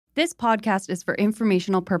This podcast is for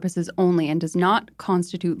informational purposes only and does not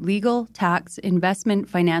constitute legal, tax, investment,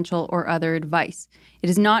 financial, or other advice. It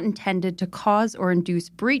is not intended to cause or induce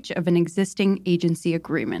breach of an existing agency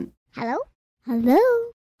agreement. Hello? Hello?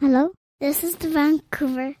 Hello? This is the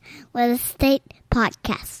Vancouver Real Estate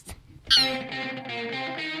Podcast.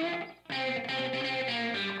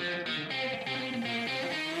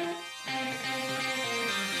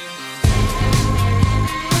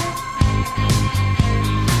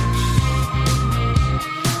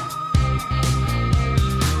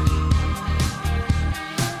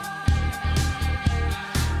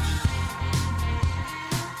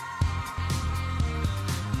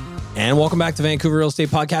 And welcome back to Vancouver Real Estate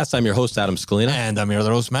Podcast. I'm your host, Adam Scalina. And I'm your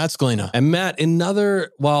other host, Matt Scalina. And Matt,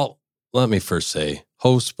 let me first say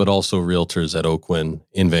host, but also realtors at Oakwyn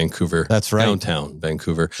in Vancouver. That's right. Downtown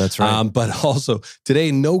Vancouver. That's right. But also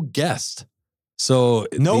today, no guest. So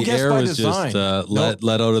no the guest air by was design. Just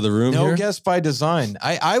let out of the room No here. guest by design.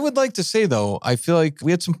 I would like to say, though, I feel like we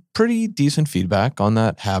had some pretty decent feedback on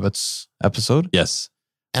that Habits episode. Yes.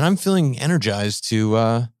 And I'm feeling energized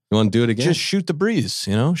to... You want to do it again? Just shoot the breeze,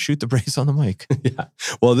 shoot the breeze on the mic. Yeah.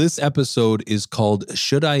 Well, this episode is called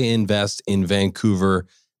Should I Invest in Vancouver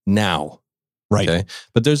Now? Right. Okay.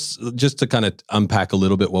 But there's just to kind of unpack a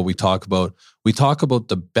little bit what we talk about. We talk about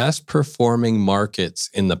the best performing markets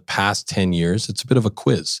in the past 10 years. It's a bit of a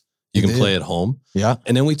quiz. You can play at home. Yeah.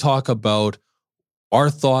 And then we talk about our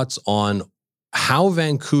thoughts on how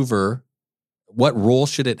Vancouver, what role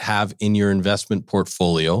should it have in your investment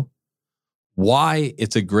portfolio? Why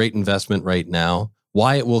it's a great investment right now,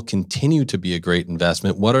 why it will continue to be a great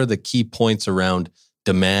investment. What are the key points around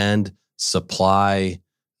demand, supply?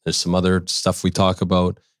 There's some other stuff we talk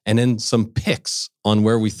about. And then some picks on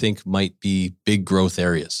where we think might be big growth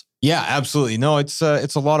areas. Yeah, absolutely. No, it's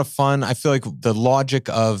a lot of fun. I feel like the logic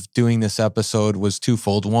of doing this episode was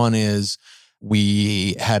twofold. One is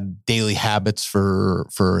we had daily habits for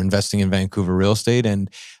investing in Vancouver real estate, and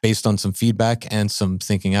based on some feedback and some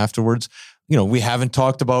thinking afterwards, we haven't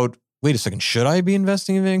talked about, wait a second, should I be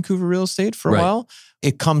investing in Vancouver real estate for a while?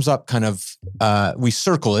 It comes up kind of, we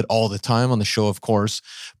circle it all the time on the show, of course,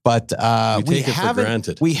 but we take it for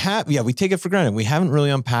granted. We take it for granted. We haven't really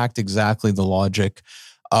unpacked exactly the logic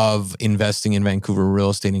of investing in Vancouver real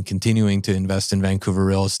estate and continuing to invest in Vancouver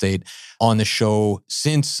real estate on the show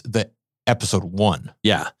since the episode 1.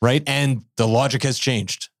 Yeah. Right? And the logic has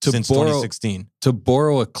changed since 2016. To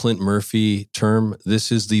borrow a Clint Murphy term,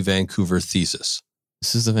 this is the Vancouver thesis.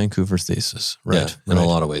 This is the Vancouver thesis. Right. Yeah, in a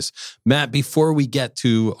lot of ways. Matt, before we get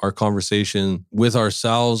to our conversation with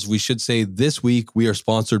ourselves, we should say this week we are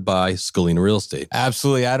sponsored by Scalina Real Estate.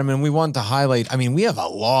 Absolutely, Adam. And we want to highlight, we have a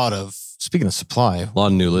lot of, speaking of supply, a lot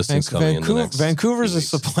of new listings coming in the next Vancouver's a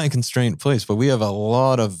supply constrained place, but we have a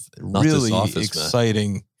lot of really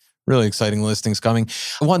exciting listings coming.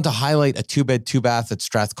 I want to highlight a 2-bed, 2-bath at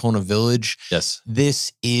Strathcona Village. Yes.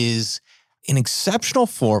 This is an exceptional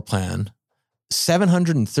floor plan,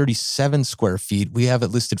 737 square feet. We have it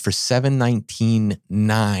listed for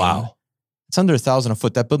 $719,900. Wow. It's under $1,000 a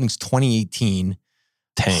foot. That building's 2018.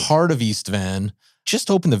 Tank. Heart of East Van. Just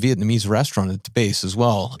opened the Vietnamese restaurant at the base as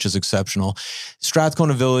well, which is exceptional.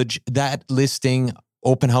 Strathcona Village, that listing,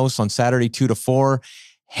 open house on Saturday 2 to 4.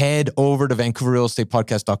 Head over to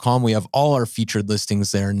VancouverRealEstatePodcast.com. We have all our featured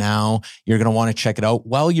listings there now. You're going to want to check it out.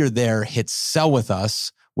 While you're there, hit Sell With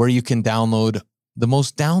Us, where you can download the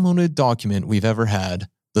most downloaded document we've ever had,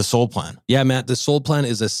 the Sold Plan. Yeah, Matt, the Sold Plan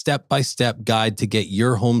is a step-by-step guide to get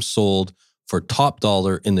your home sold for top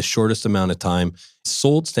dollar in the shortest amount of time.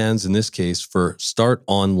 Sold stands, in this case, for Start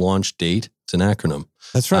on Launch Date. It's an acronym.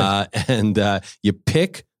 That's right. And you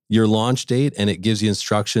pick your launch date and it gives you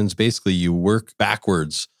instructions. Basically, you work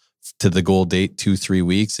backwards to the goal date, 2-3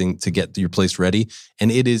 weeks, and to get your place ready.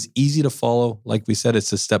 And it is easy to follow. Like we said,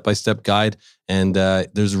 it's a step-by-step guide. And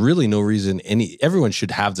there's really no reason everyone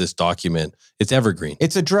should have this document. It's evergreen.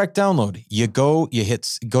 It's a direct download. Go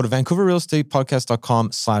to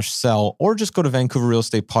VancouverRealEstatePodcast.com/sell, or just go to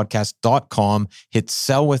VancouverRealEstatePodcast.com, hit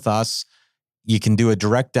Sell With Us. You can do a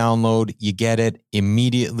direct download. You get it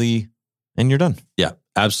immediately and you're done. Yeah,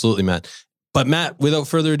 absolutely, Matt. But Matt, without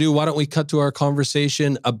further ado, why don't we cut to our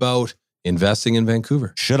conversation about investing in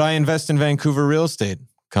Vancouver? Should I invest in Vancouver real estate?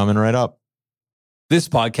 Coming right up. This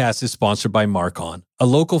podcast is sponsored by Marcon, a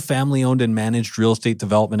local family-owned and managed real estate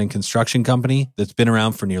development and construction company that's been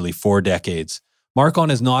around for nearly 4 decades.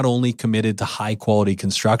 Marcon is not only committed to high-quality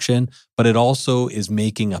construction, but it also is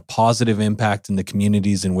making a positive impact in the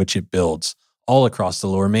communities in which it builds, all across the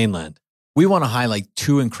Lower Mainland. We want to highlight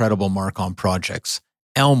 2 incredible Marcon projects.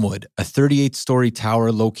 Elmwood, a 38-story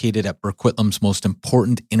tower located at Burquitlam's most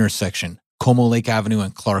important intersection, Como Lake Avenue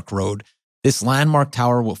and Clark Road. This landmark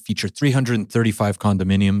tower will feature 335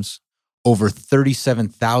 condominiums, over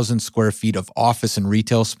 37,000 square feet of office and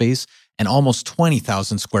retail space, and almost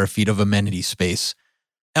 20,000 square feet of amenity space.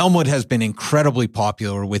 Elmwood has been incredibly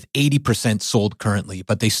popular with 80% sold currently,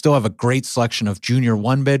 but they still have a great selection of junior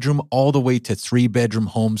one-bedroom all the way to three-bedroom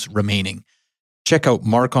homes remaining. Check out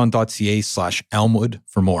marcon.ca/Elmwood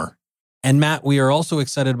for more. And Matt, we are also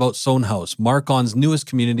excited about Sohn House, Marcon's newest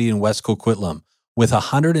community in West Coquitlam, with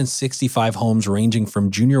 165 homes ranging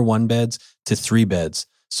from junior one beds to three beds.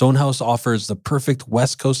 Sohn House offers the perfect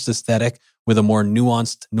West Coast aesthetic with a more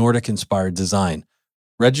nuanced Nordic-inspired design.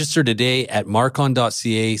 Register today at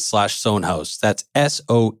marcon.ca/Sohnhaus. That's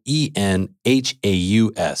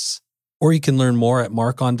SOENHAUS. Or you can learn more at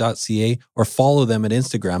marcon.ca or follow them at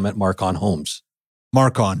Instagram at Marcon Homes.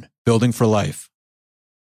 Marcon, building for life.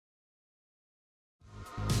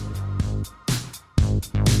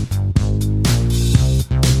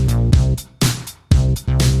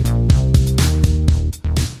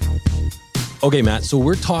 Okay, Matt. So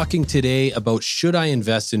we're talking today about should I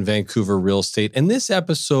invest in Vancouver real estate? And this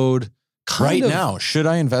episode now, should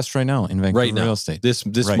I invest right now in Vancouver real estate? This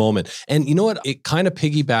moment. And you know what? It kind of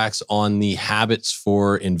piggybacks on the Habits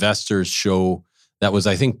for Investors show that was,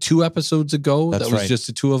 I think, 2 episodes ago. That was just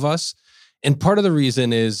the two of us. And part of the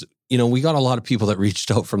reason is, we got a lot of people that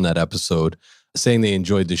reached out from that episode saying they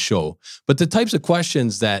enjoyed the show. But the types of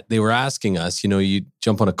questions that they were asking us, you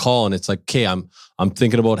jump on a call and it's like, okay, I'm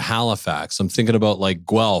thinking about Halifax. I'm thinking about like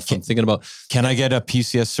Guelph. I'm thinking about... Can I get a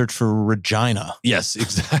PCS search for Regina? Yes,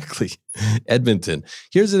 exactly. Edmonton.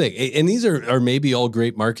 Here's the thing. And these are maybe all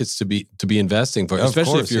great markets to be investing for,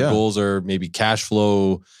 especially if your goals are maybe cash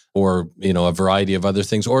flow or, a variety of other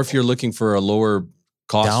things, or if you're looking for a lower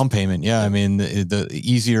cost. Down payment. Yeah. I mean, the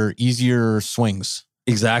easier swings.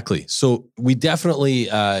 Exactly. So we definitely,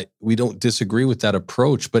 we don't disagree with that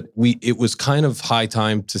approach, but it was kind of high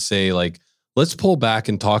time to say, like, let's pull back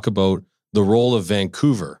and talk about the role of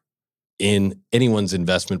Vancouver in anyone's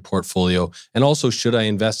investment portfolio. And also, should I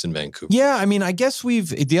invest in Vancouver? Yeah. I mean, I guess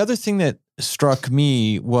the other thing that struck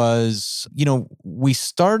me was, we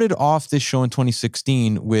started off this show in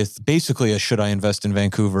 2016 with basically a should I invest in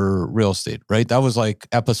Vancouver real estate, right? That was like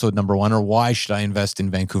episode number 1, or why should I invest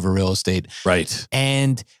in Vancouver real estate? Right.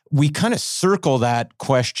 And we kind of circle that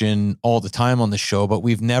question all the time on the show, but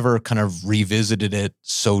we've never kind of revisited it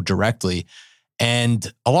so directly.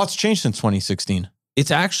 And a lot's changed since 2016.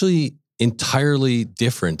 It's actually entirely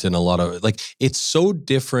different in a lot of, it's so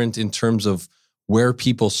different in terms of where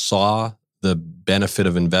people saw the benefit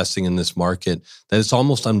of investing in this market that it's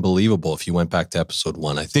almost unbelievable if you went back to episode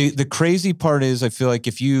 1, I think. The crazy part is, I feel like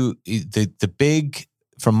the big,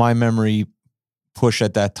 from my memory, push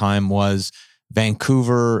at that time was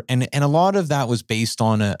Vancouver, and a lot of that was based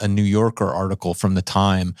on a New Yorker article from the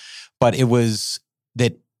time, but it was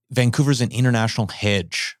that Vancouver's an international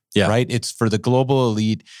hedge. Yeah. Right. It's for the global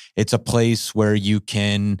elite. It's a place where you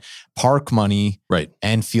can park money, right,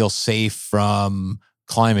 and feel safe from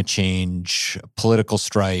climate change, political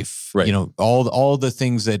strife, right, all the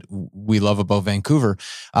things that we love about Vancouver.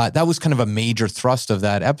 That was kind of a major thrust of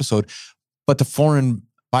that episode. But the foreign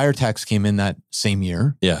buyer tax came in that same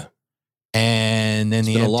year. Yeah. And then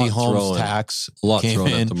the empty homes tax came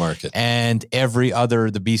in, at the market. And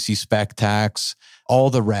the BC spec tax, all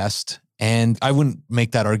the rest. And I wouldn't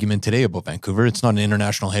make that argument today about Vancouver. It's not an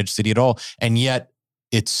international hedge city at all. And yet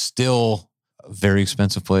it's still a very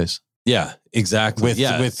expensive place. Yeah, exactly.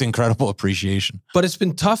 With incredible appreciation. But it's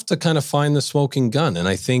been tough to kind of find the smoking gun. And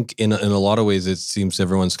I think in a lot of ways, it seems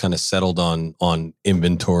everyone's kind of settled on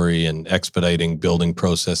inventory and expediting building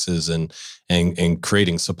processes and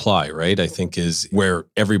creating supply, right? I think is where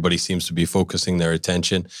everybody seems to be focusing their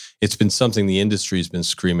attention. It's been something the industry has been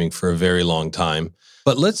screaming for a very long time.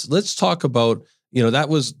 But let's talk about, that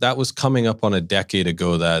was coming up on a decade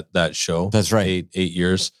ago, that show. That's right. 8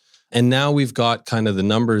 years. And now we've got kind of the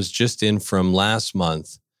numbers just in from last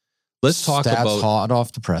month. Let's talk about... Stats hot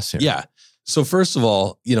off the press here. Yeah. So first of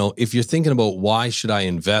all, if you're thinking about why should I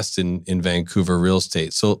invest in Vancouver real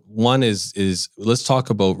estate? So one is let's talk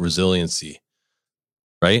about resiliency,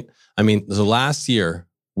 right? I mean, the last year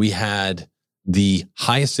we had the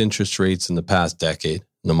highest interest rates in the past decade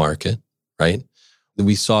in the market, right?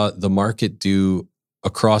 We saw the market do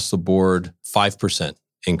across the board 5%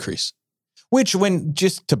 increase. Which,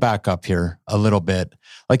 just to back up here a little bit,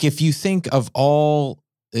 like if you think of all,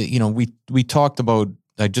 we talked about,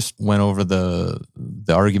 I just went over the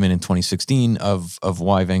argument in 2016 of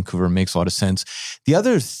why Vancouver makes a lot of sense. The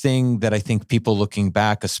other thing that I think people looking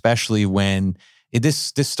back, especially when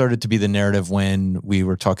this started to be the narrative when we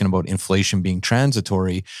were talking about inflation being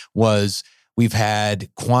transitory, was We've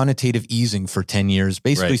had quantitative easing for 10 years,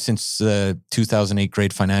 basically since the 2008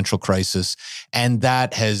 great financial crisis. And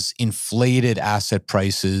that has inflated asset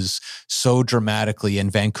prices so dramatically.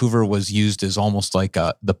 And Vancouver was used as almost like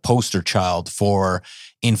the poster child for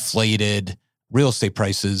inflated real estate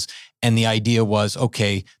prices. And the idea was,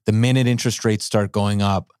 okay, the minute interest rates start going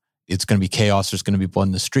up, it's going to be chaos. There's going to be blood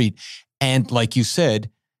in the street. And like you said,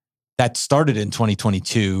 that started in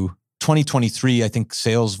 2022. 2023, I think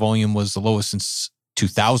sales volume was the lowest since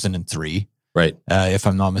 2003. Right. If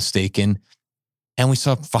I'm not mistaken. And we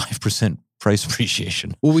saw 5% price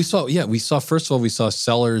appreciation. Well, first of all, we saw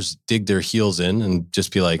sellers dig their heels in and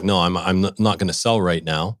just be like, no, I'm not going to sell right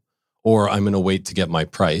now, or I'm going to wait to get my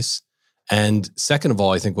price. And second of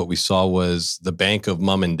all, I think what we saw was the bank of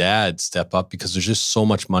mom and dad step up because there's just so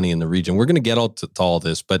much money in the region. We're going to get to all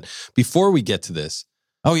this. But before we get to this,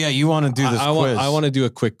 oh yeah, you want to do this quiz. I want to do a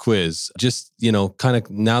quick quiz. Just, kind of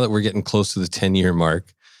now that we're getting close to the 10-year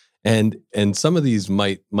mark. And some of these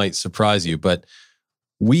might surprise you, but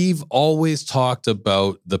we've always talked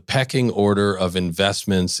about the pecking order of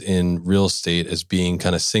investments in real estate as being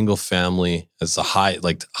kind of single family as the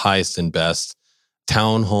highest and best,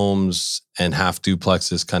 townhomes and half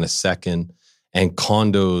duplexes kind of second, and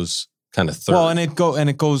condos kind of third. Well, and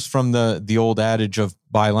it goes from the old adage of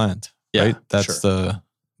buy land. Yeah, right? That's sure.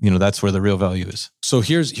 That's where the real value is. So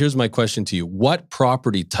here's my question to you. What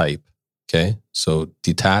property type, okay, so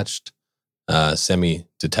detached,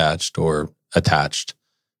 semi-detached, or attached,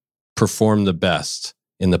 performed the best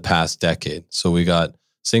in the past decade? So we got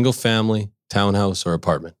single family, townhouse, or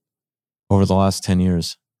apartment. Over the last 10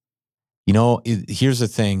 years. Here's the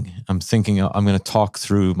thing. I'm thinking I'm going to talk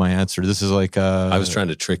through my answer. This is like I was trying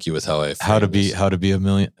to trick you with how to be a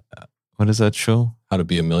million. What is that show? How to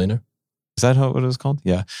Be a Millionaire? Is that what it was called?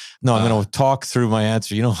 Yeah. No, I'm going to talk through my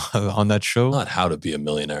answer. On that show? Not How to Be a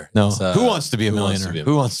Millionaire. No. Who Wants to Be a Millionaire?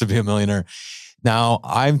 Who Wants to Be a Millionaire? Now,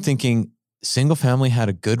 I'm thinking single family had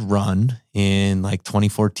a good run in like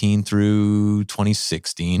 2014 through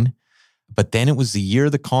 2016. But then it was the year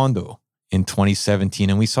of the condo in 2017.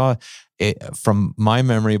 And we saw, from my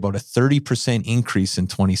memory, about a 30% increase in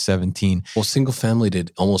 2017. Well, single family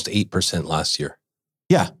did almost 8% last year.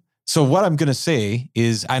 Yeah. So what I'm going to say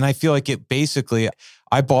is, and I feel like it basically,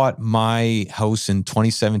 I bought my house in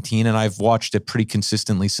 2017 and I've watched it pretty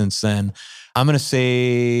consistently since then. I'm going to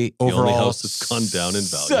say overall. The only house that's gone down in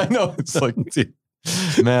value. I know. It's like,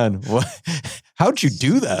 man, what? How'd you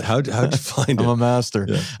do that? How'd you find it? I'm a master.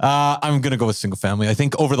 Yeah. I'm going to go with single family. I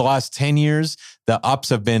think over the last 10 years, the ups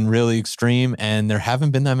have been really extreme and there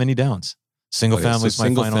haven't been that many downs. Single family is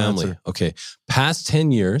my final answer. Okay. Past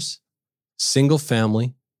 10 years, single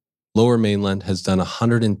family, Lower Mainland has done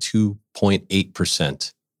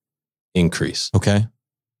 102.8% increase. Okay.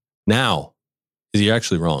 Now, you're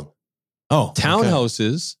actually wrong. Oh,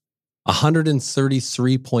 townhouses,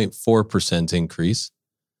 133.4% increase.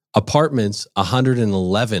 Apartments,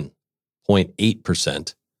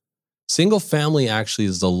 111.8%. Single family actually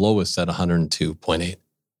is the lowest at 102.8.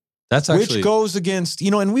 That's actually, which goes against,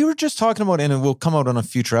 and we were just talking about, and it will come out on a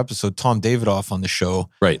future episode, Tom Davidoff on the show.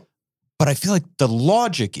 Right. But I feel like the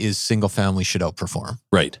logic is single family should outperform.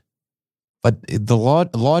 Right. But the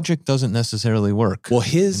logic doesn't necessarily work. Well,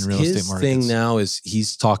 his thing now is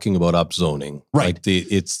he's talking about upzoning. Right. Like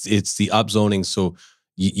it's the upzoning. So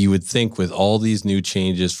you would think with all these new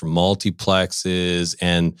changes from multiplexes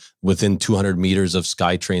and within 200 meters of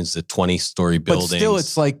SkyTrains to 20-story buildings. But still,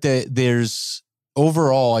 it's like there's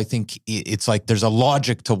overall, I think it's like there's a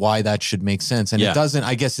logic to why that should make sense. And it doesn't,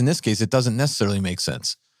 I guess in this case, it doesn't necessarily make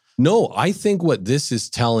sense. No, I think what this is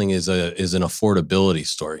telling is an affordability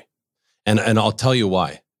story. And I'll tell you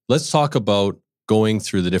why. Let's talk about going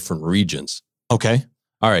through the different regions. Okay.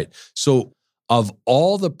 All right. So of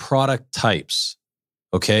all the product types,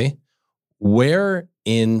 okay, where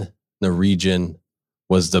in the region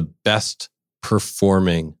was the best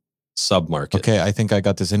performing submarket? Okay, I think I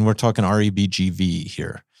got this. And we're talking REBGV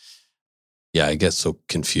here. Yeah, I get so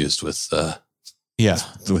confused with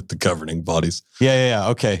with the governing bodies. Yeah.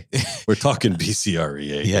 Okay. We're talking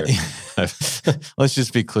BCREA here. Let's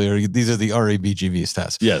just be clear. These are the REBGV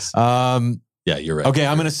stats. Yes. Yeah, you're right. Okay,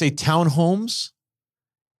 I'm going to say townhomes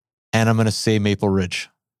and I'm going to say Maple Ridge.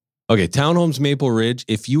 Okay, townhomes, Maple Ridge.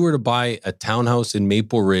 If you were to buy a townhouse in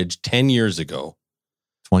Maple Ridge 10 years ago,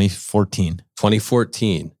 2014,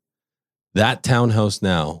 that townhouse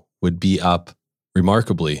now would be up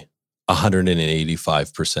remarkably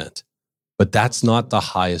 185%. But that's not the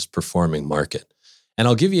highest performing market. And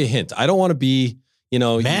I'll give you a hint. I don't want to be,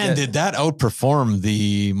 Man, did that outperform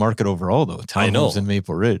the market overall, though? Townhomes in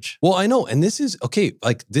Maple Ridge. Well, I know. And this is,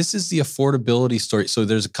 this is the affordability story. So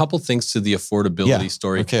there's a couple things to the affordability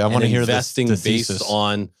story. Okay, I want to hear investing the based thesis.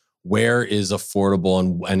 on where is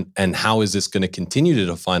affordable and how is this going to continue to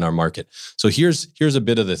define our market. So here's a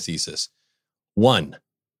bit of the thesis. 1,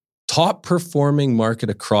 top performing market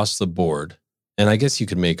across the board. And I guess you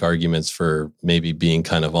could make arguments for maybe being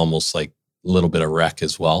kind of almost like a little bit of wreck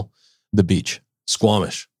as well. The beach.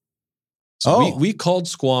 Squamish. So we called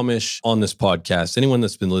Squamish on this podcast. Anyone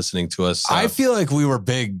that's been listening to us. I feel like we were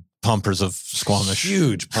big pumpers of Squamish.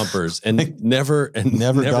 Huge pumpers and never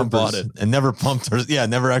bought it. And never pumped.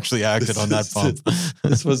 Never actually acted on that pump.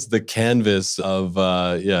 This was the canvas of,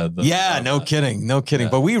 no kidding. Yeah.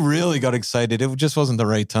 But we really got excited. It just wasn't the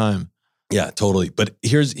right time. Yeah, totally. But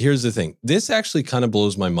here's the thing. This actually kind of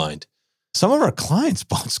blows my mind. Some of our clients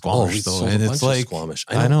bought Squamish, though. And it's like, Squamish.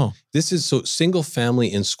 I know. This is so single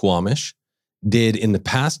family in Squamish did in the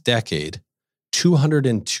past decade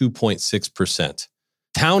 202.6%.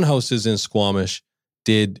 Townhouses in Squamish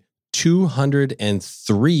did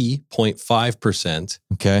 203.5%.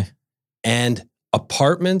 Okay. And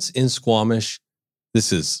apartments in Squamish,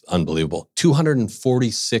 this is unbelievable,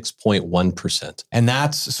 246.1%.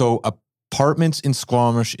 And so apartments in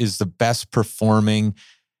Squamish is the best performing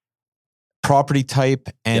property type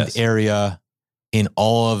and area in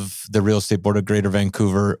all of the real estate board of Greater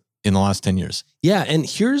Vancouver in the last 10 years. Yeah. And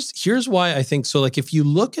here's why I think so. Like if you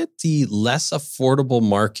look at the less affordable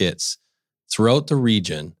markets throughout the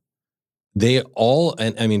region, they all,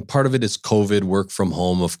 and I mean, part of it is COVID, work from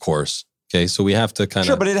home, of course. Okay. So we have to kind of.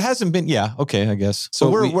 Sure, but it hasn't been, okay, I guess.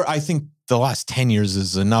 So I think the last 10 years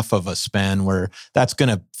is enough of a span where that's going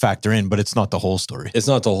to factor in, but it's not the whole story. It's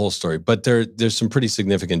not the whole story, but there's some pretty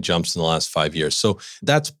significant jumps in the last 5 years. So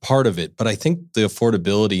that's part of it. But I think the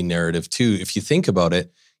affordability narrative too, if you think about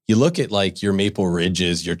it, you look at like your Maple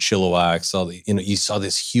Ridges, your Chilliwack, you saw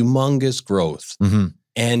this humongous growth. Mm-hmm.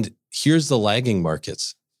 And here's the lagging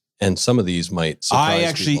markets. And some of these might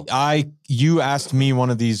surprise people. You asked me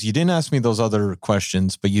one of these. You didn't ask me those other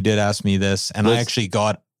questions, but you did ask me this. And I actually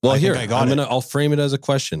got, I'll frame it as a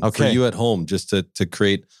question for you at home, just to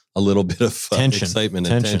create a little bit of excitement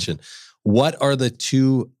and tension. What are the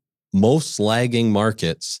 2 most lagging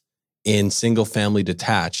markets in single family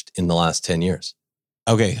detached in the last 10 years?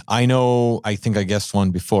 Okay. I know, I think I guessed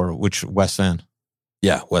one before, which West Van.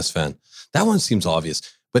 Yeah, West Van. That one seems obvious.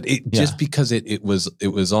 But just because it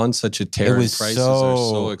was on such a tear, and prices are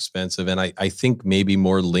so expensive, and I think maybe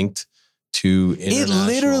more linked to international.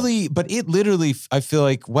 It literally, I feel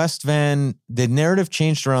like West Van, the narrative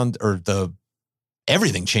changed around, or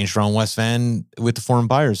everything changed around West Van with the foreign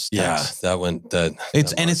buyers tax. Yeah, that went.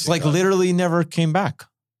 It's like literally never came back.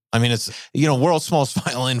 I mean, it's world's smallest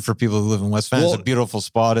violin for people who live in West Van. It's a beautiful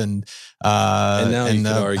spot, and now you could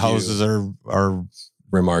argue houses are.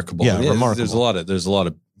 Remarkable. Yeah, remarkable. There's a lot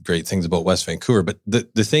of great things about West Vancouver, but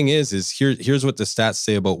the thing is here's what the stats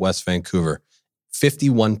say about West Vancouver: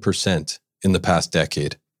 51% in the past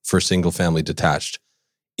decade for single family detached.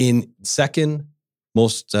 In second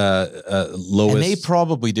most lowest, and they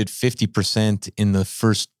probably did 50% in the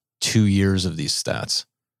first 2 years of these stats.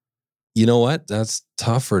 You know what? That's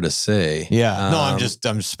tougher to say. Yeah, no, I'm just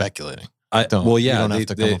speculating. You don't have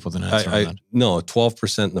to come up with an answer on that. No,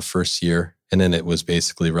 12% in the first year. And then it was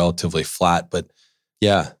basically relatively flat, but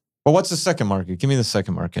yeah. Well, what's the second market? Give me the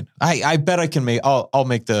second market. I bet I can make. I'll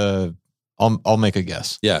make a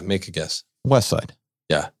guess. Yeah, make a guess. West Side.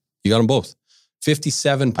 Yeah, you got them both.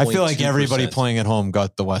 57.2%. I feel like everybody playing at home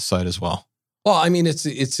got the West Side as well. Well, I mean, it's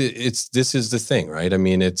this is the thing, right? I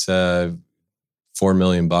mean, it's $4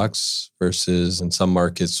 million versus in some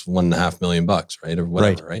markets $1.5 million, right, or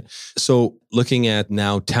whatever, right? So looking at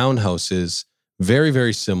now townhouses, very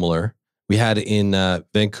very similar. We had in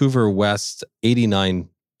Vancouver West 89%,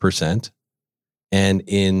 and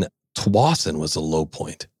in Tsawwassen was a low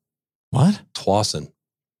point. What? Tsawwassen.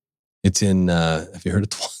 It's in. Have you heard of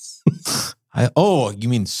Tsawwassen? You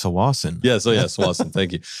mean Tsawwassen? Yeah. So Tsawwassen.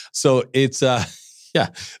 Thank you. So it's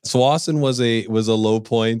Tsawwassen was a low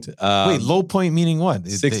point. Wait, low point meaning what?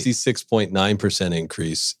 66.9%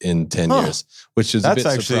 increase in 10 years, which is a bit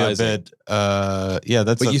surprising. A bit.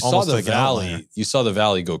 That's. But you saw the like valley. You saw the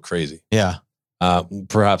valley go crazy. Yeah.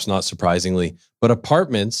 Perhaps not surprisingly, but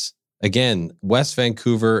apartments again, West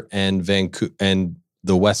Vancouver and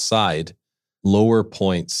the West Side, lower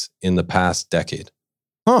points in the past decade.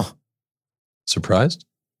 Huh? Surprised?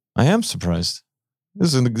 I am surprised.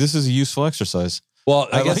 This is a useful exercise. Well,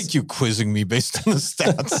 I guess, like you quizzing me based on the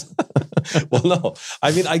stats. Well, no.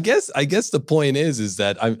 I mean, I guess the point is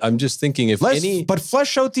that I'm just thinking but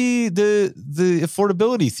flesh out the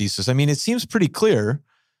affordability thesis. I mean, it seems pretty clear.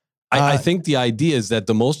 I think the idea is that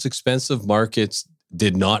the most expensive markets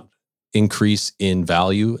did not increase in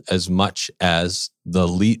value as much as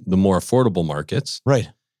the more affordable markets. Right.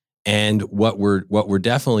 And what we're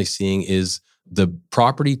definitely seeing is the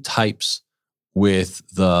property types with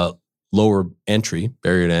the lower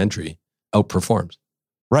barrier to entry outperforms.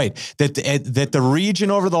 Right. That the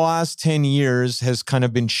region over the last 10 years has kind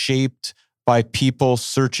of been shaped by people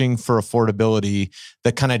searching for affordability,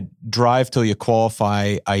 that kind of drive till you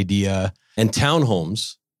qualify idea. And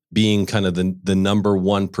townhomes being kind of the number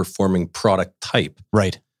one performing product type.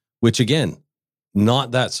 Right. Which again,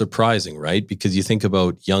 not that surprising, right? Because you think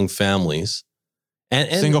about young families and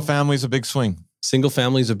single family is a big swing. Single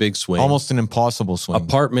family is a big swing. Almost an impossible swing.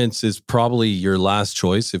 Apartments is probably your last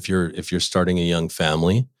choice if you're starting a young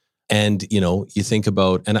family. And, you think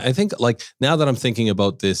about, and I think like now that I'm thinking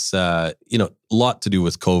about this, a lot to do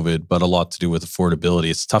with COVID, but a lot to do with affordability.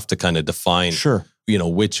 It's tough to kind of define, sure,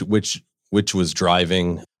 which was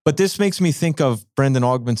driving. But this makes me think of Brendan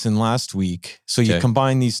Ogbenson last week. So you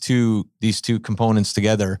combine these two components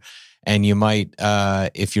together, and you might,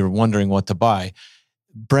 if you're wondering what to buy,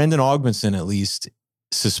 Brendan Ogbenson at least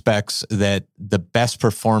suspects that the best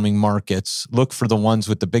performing markets, look for the ones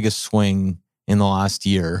with the biggest swing in the last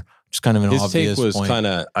year. Which is kind of an His obvious take was point. kind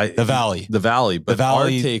of the Valley. But our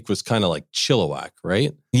take was kind of like Chilliwack,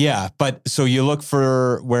 right? Yeah, but so you look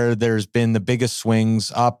for where there's been the biggest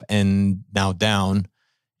swings up and now down,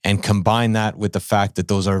 and combine that with the fact that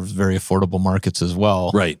those are very affordable markets as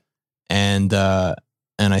well. Right. And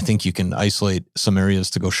I think you can isolate some areas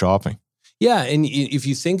to go shopping. Yeah, and if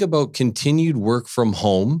you think about continued work from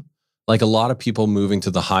home, like a lot of people moving to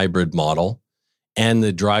the hybrid model and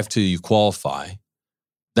the drive to you qualify,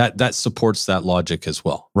 that supports that logic as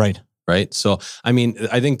well. Right. Right. So, I mean,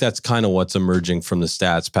 I think that's kind of what's emerging from the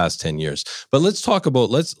stats past 10 years. But let's talk about,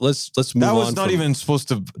 let's move on. That was not even supposed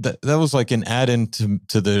to, that was like an add-in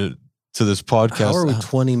to this podcast. How are we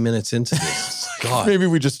 20 minutes into this? God. Maybe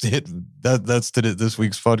we just hit that's this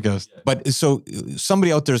week's podcast. But so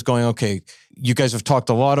somebody out there is going, okay, you guys have talked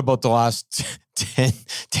a lot about the last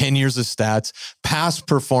 10 years of stats. Past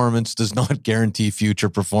performance does not guarantee future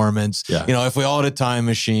performance. Yeah. If we all had a time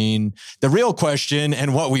machine, the real question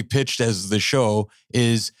and what we pitched as the show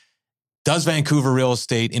is, does Vancouver real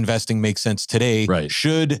estate investing make sense today? Right.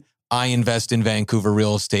 Should I invest in Vancouver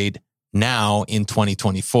real estate now in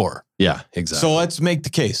 2024? Yeah, exactly. So let's make the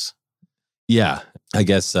case. Yeah, I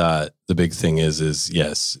guess the big thing is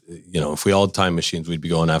yes, if we all had time machines, we'd be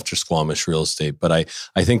going after Squamish real estate. But I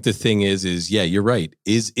think the thing is yeah, you're right.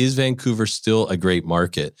 Is Vancouver still a great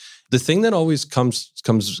market? The thing that always comes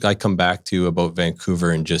I come back to about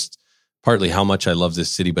Vancouver, and just partly how much I love this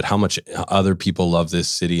city, but how much other people love this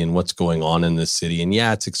city and what's going on in this city. And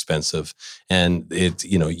yeah, it's expensive, and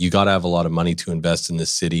you got to have a lot of money to invest in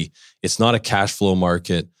this city. It's not a cash flow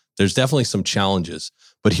market. There's definitely some challenges.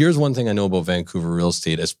 But here's one thing I know about Vancouver real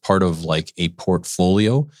estate as part of like a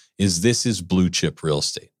portfolio is this is blue chip real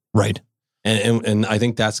estate. Right. And I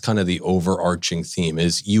think that's kind of the overarching theme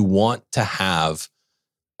is you want to have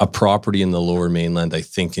a property in the Lower Mainland, I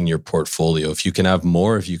think, in your portfolio. If you can have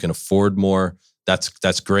more, if you can afford more,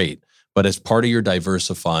 that's great. But as part of your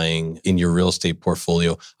diversifying in your real estate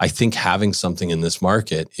portfolio, I think having something in this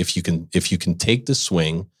market, if you can take the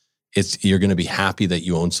swing, you're going to be happy that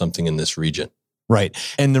you own something in this region. Right.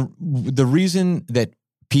 And the reason that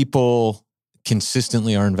people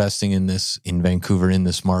consistently are investing in Vancouver, in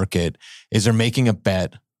this market, is they're making a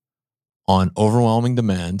bet on overwhelming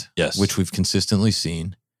demand, yes, which we've consistently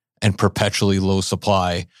seen, and perpetually low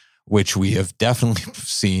supply, which we have definitely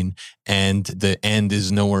seen, and the end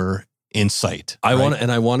is nowhere in sight. I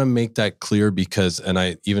want to make that clear because,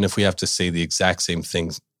 even if we have to say the exact same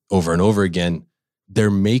things over and over again,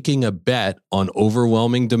 they're making a bet on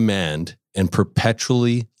overwhelming demand and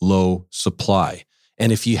perpetually low supply.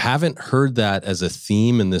 And if you haven't heard that as a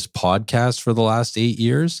theme in this podcast for the last 8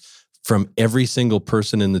 years, from every single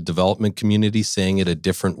person in the development community saying it a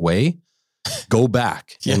different way, go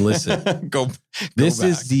back and listen. This back.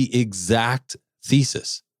 is the exact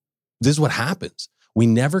thesis. This is what happens. We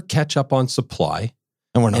never catch up on supply.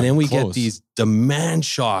 And then we close. get these demand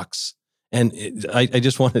shocks. And I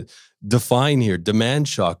just want to define here, demand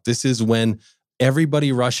shock. This is when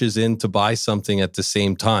everybody rushes in to buy something at the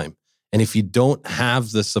same time. And if you don't have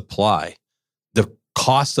the supply, the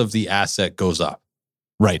cost of the asset goes up.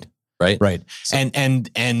 Right. So,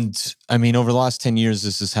 And I mean, over the last 10 years,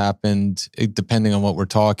 this has happened, depending on what we're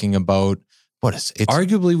talking about, What is it?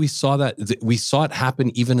 Arguably, we saw it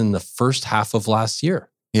happen even in the first half of last year.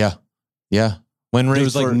 Yeah. When There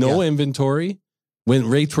rates was were, no inventory. When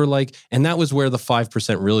rates were and that was where the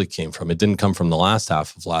 5% really came from. It didn't come from the last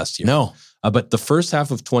half of last year. No. But the first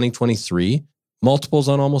half of 2023, multiples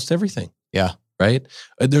on almost everything. Yeah. Right?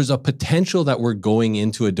 There's a potential that we're going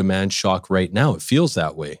into a demand shock right now. It feels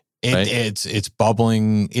that way. Right? It's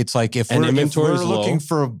bubbling. It's like if we're looking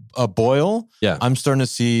for a boil, I'm starting to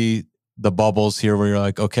see the bubbles here where you're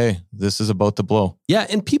like, okay, this is about to blow. Yeah.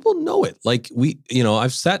 And people know it. Like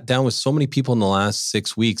I've sat down with so many people in the last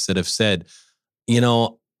 6 weeks that have said,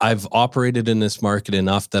 I've operated in this market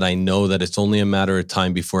enough that I know that it's only a matter of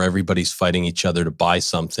time before everybody's fighting each other to buy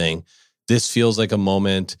something. This feels like a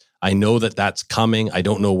moment. I know that that's coming. I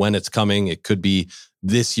don't know when it's coming. It could be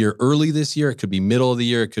this year, early this year. It could be middle of the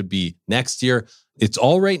year. It could be next year. It's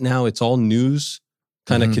all right now. It's all news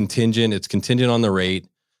kind of contingent. It's contingent on the rate.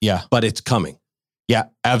 Yeah. But it's coming. Yeah,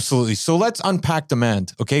 absolutely. So let's unpack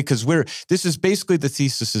demand, okay? Because this is basically the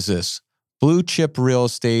thesis is this. Blue chip real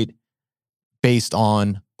estate based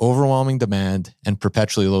on overwhelming demand and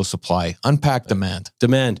perpetually low supply. Unpack demand.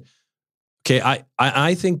 Demand. Okay,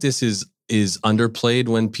 I think this is underplayed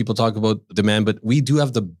when people talk about demand, but we do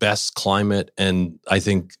have the best climate and I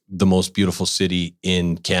think the most beautiful city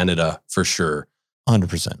in Canada for sure.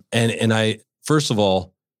 100%. And I, first of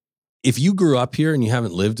all, if you grew up here and you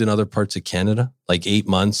haven't lived in other parts of Canada, like 8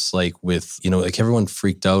 months, like with, like everyone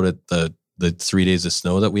freaked out at the 3 days of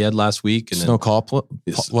snow that we had last week. And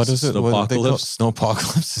what is it? Snowpocalypse.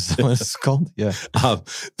 Snowpocalypse, is that what it's called? Yeah.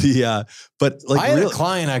 But like I had a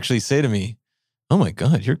client actually say to me, oh my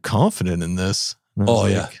God, you're confident in this. Oh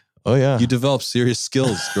yeah. Oh yeah. You develop serious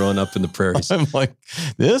skills growing up in the prairies. I'm like,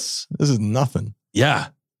 this is nothing. Yeah.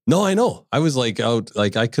 No, I know. I was like out,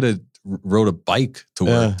 like I could have rode a bike to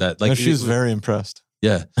work. That like she was very impressed.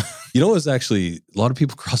 Yeah. It was actually a lot of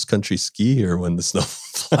people cross country ski here when the snow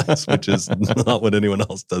flies, which is not what anyone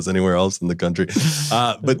else does anywhere else in the country.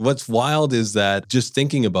 But what's wild is that just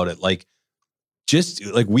thinking about it, just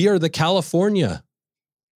like we are the California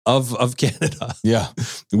of Canada. Yeah.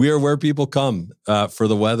 We are where people come for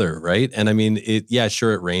the weather, right? And I mean,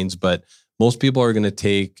 sure it rains, but most people are going to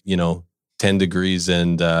take, 10 degrees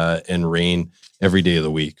and rain every day of the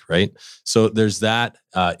week, right? So there's that.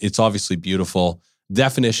 It's obviously beautiful.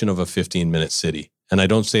 Definition of a 15-minute city. And I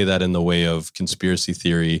don't say that in the way of conspiracy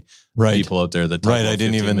theory people out there that talk about I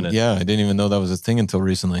didn't even know that was a thing until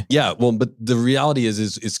recently. Yeah, well, but the reality is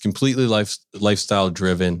it's completely lifestyle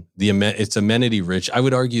driven. It's amenity rich. I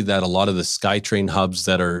would argue that a lot of the SkyTrain hubs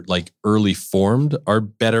that are like early formed are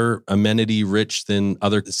better amenity rich than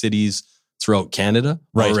other cities throughout Canada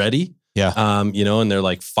already. Yeah. And they're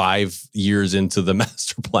like 5 years into the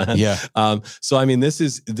master plan. Yeah. So I mean, this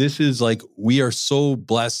is like, we are so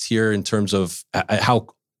blessed here in terms of how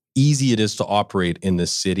easy it is to operate in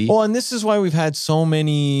this city. Well, and this is why we've had so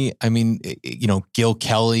many, Gil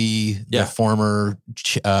Kelly, the former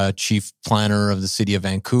chief planner of the city of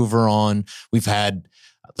Vancouver on. We've had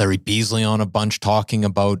Larry Beasley on a bunch talking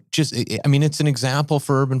about it's an example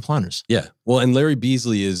for urban planners. Yeah. Well, and Larry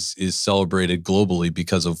Beasley is celebrated globally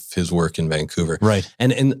because of his work in Vancouver. Right.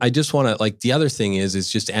 And I just want to, the other thing is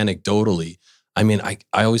just anecdotally, I mean, I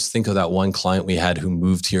always think of that one client we had who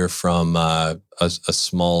moved here from a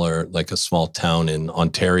small town in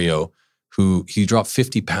Ontario, who he dropped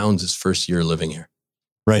 50 pounds his first year living here.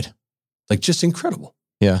 Right. Just incredible.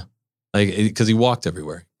 Yeah. Because he walked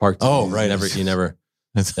everywhere. Parked. Oh, right. He never.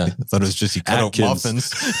 I thought it was just he cut out muffins.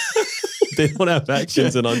 They don't have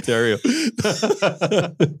Atkins in Ontario.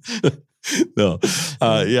 No.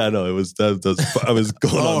 It was I was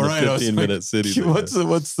going on the 15-minute city. What's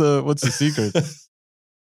the secret?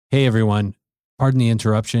 Hey everyone. Pardon the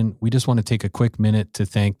interruption. We just want to take a quick minute to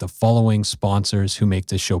thank the following sponsors who make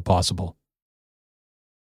this show possible.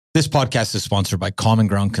 This podcast is sponsored by Common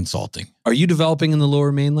Ground Consulting. Are you developing in the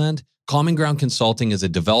Lower Mainland? Common Ground Consulting is a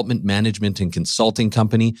development management and consulting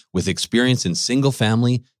company with experience in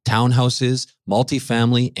single-family, townhouses,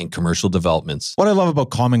 multifamily, and commercial developments. What I love about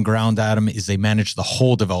Common Ground, Adam, is they manage the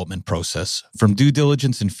whole development process, from due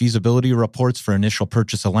diligence and feasibility reports for initial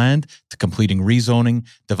purchase of land to completing rezoning,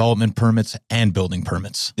 development permits, and building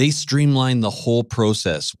permits. They streamline the whole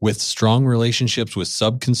process with strong relationships with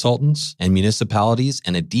sub-consultants and municipalities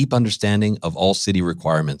and a deep understanding of all city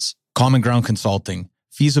requirements. Common Ground Consulting.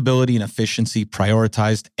 Feasibility and efficiency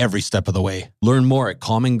prioritized every step of the way. Learn more at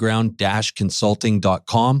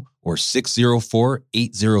commonground-consulting.com or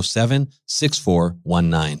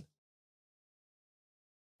 604-807-6419.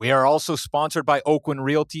 We are also sponsored by Oakwyn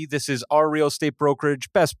Realty. This is our real estate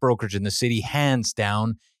brokerage, best brokerage in the city, hands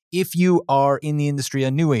down. if you are in the industry,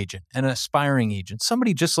 a new agent, an aspiring agent,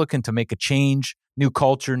 somebody just looking to make a change, new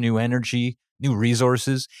culture, new energy, new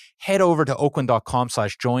resources, head over to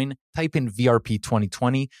oakwin.com/join, type in VRP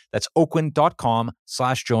 2020. That's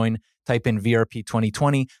oakwin.com/join, type in VRP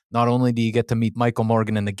 2020. Not only do you get to meet Michael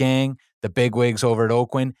Morgan and the gang, the bigwigs over at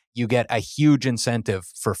Oakwin, you get a huge incentive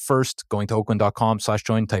for first going to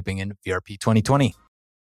oakwin.com/join, typing in VRP 2020.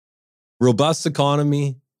 Robust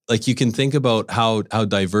economy. Like you can think about how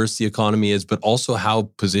diverse the economy is, but also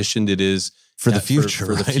how positioned it is for the future.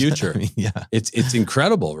 For the right? future. I mean, yeah. It's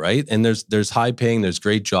incredible, right? And there's high paying, there's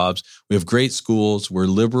great jobs. We have great schools. We're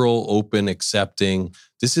liberal, open, accepting.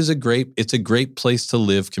 This is it's a great place to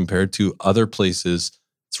live compared to other places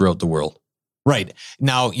throughout the world. Right.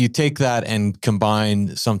 Now you take that and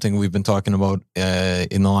combine something we've been talking about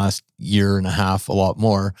in the last year and a half, a lot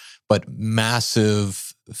more, but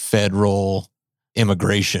massive federal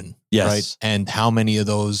immigration. Yes. Right. And how many of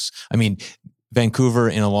those, I mean, Vancouver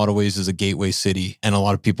in a lot of ways is a gateway city and a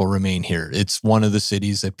lot of people remain here. It's one of the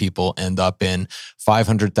cities that people end up in.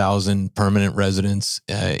 500,000 permanent residents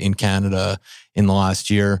in Canada in the last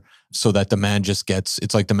year. So that demand just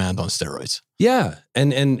it's like demand on steroids. Yeah.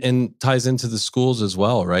 And ties into the schools as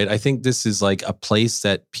well, right? I think this is like a place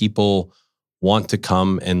that people want to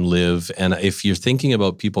come and live. And if you're thinking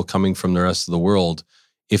about people coming from the rest of the world,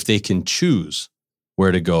 if they can choose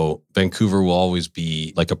where to go, Vancouver will always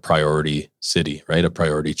be like a priority city, right? A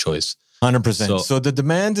priority choice. 100%. So the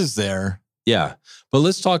demand is there. Yeah. But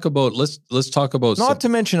let's talk about Not to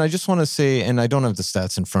mention, I just want to say, and I don't have the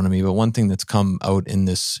stats in front of me, but one thing that's come out in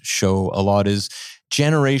this show a lot is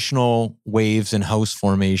generational waves in house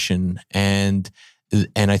formation. And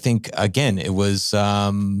I think, again, it was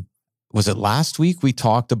it last week we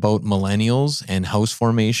talked about millennials and house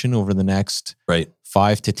formation over the next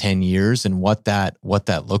 5 to 10 years and what that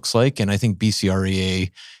looks like. And I think BCREA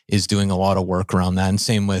is doing a lot of work around that. And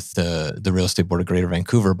same with the Real Estate Board of Greater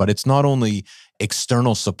Vancouver. But it's not only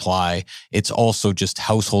external supply, it's also just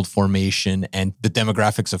household formation and the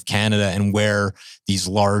demographics of Canada and where these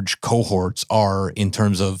large cohorts are in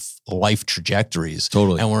terms of life trajectories.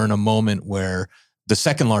 Totally. And we're in a moment where the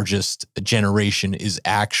second largest generation is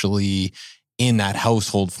actually in that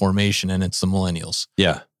household formation, and it's the millennials.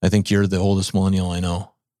 Yeah. I think you're the oldest millennial I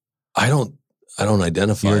know. I don't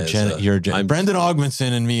identify you're Gen Brendan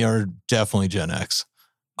Augmanson and me are definitely Gen X.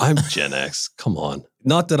 I'm Gen X. Come on.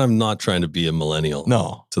 Not that I'm not trying to be a millennial.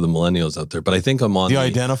 No. To the millennials out there, but I think I'm on. Do you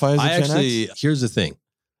identify as a Gen X? Here's the thing.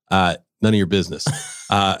 None of your business.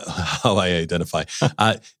 How I identify.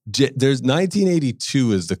 There's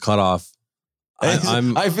 1982 is the cutoff.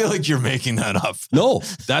 I feel like you're making that up. No,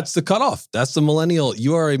 that's the cutoff. That's the millennial.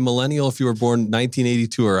 You are a millennial if you were born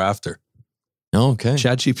 1982 or after. Okay.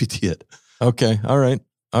 ChatGPT it. Okay. All right.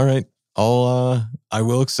 I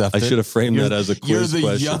will accept it. I should have framed that as a quiz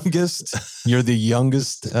question. You're the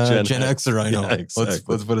youngest Gen Xer I know. Yeah, exactly.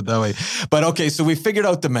 Let's put it that way. But okay, so we figured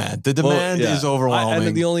out demand. The demand is overwhelming.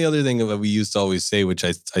 And the only other thing that we used to always say, which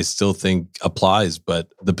I still think applies,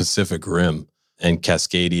 but the Pacific Rim and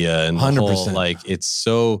Cascadia and 100%. The whole, like, it's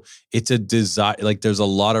a desire. Like, there's a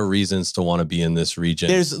lot of reasons to want to be in this region.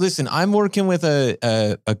 Listen, I'm working with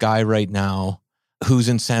a guy right now who's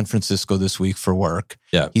in San Francisco this week for work.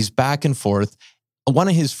 Yeah. He's back and forth. One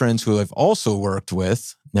of his friends who I've also worked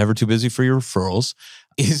with, never too busy for your referrals,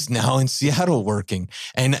 is now in Seattle working.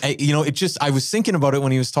 And, I was thinking about it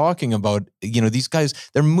when he was talking about, these guys,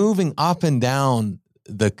 they're moving up and down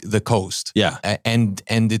the coast. Yeah. And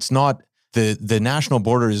it's not, the national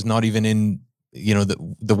border is not even in,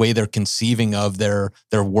 the way they're conceiving of their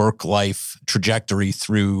work life trajectory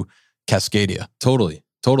through Cascadia. Totally.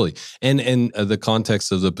 And the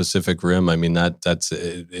context of the Pacific Rim, I mean,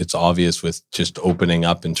 it's obvious with just opening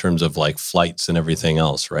up in terms of like flights and everything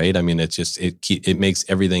else, right? I mean, it makes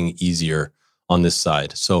everything easier on this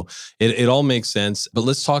side. So it all makes sense. But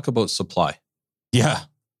let's talk about supply. Yeah.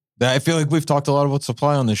 I feel like we've talked a lot about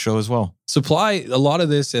supply on this show as well. Supply, a lot of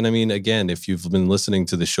this, and I mean, again, if you've been listening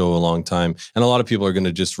to the show a long time, and a lot of people are going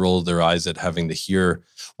to just roll their eyes at having to hear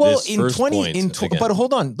this first point. But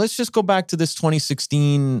hold on, let's just go back to this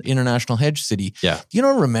 2016 International Hedge City. Yeah,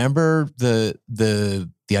 remember the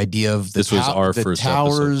idea of this was our first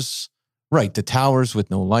towers, episode. Right? The towers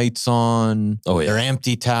with no lights on. Oh yeah, they're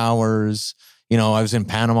empty towers. I was in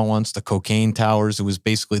Panama once, the cocaine towers. It was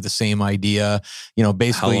basically the same idea.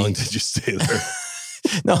 Basically. How long did you stay there?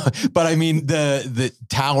 No, but I mean the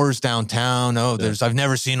towers downtown. I've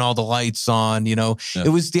never seen all the lights on. It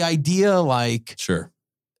was the idea like sure.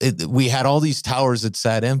 We had all these towers that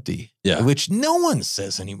sat empty. Yeah, which no one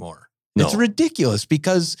says anymore. No. It's ridiculous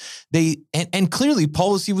because and clearly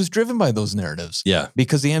policy was driven by those narratives. Yeah.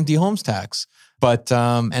 Because the empty homes tax, but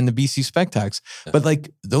and the BC spec tax. Yeah. But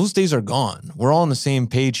like those days are gone. We're all on the same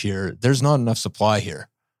page here. There's not enough supply here.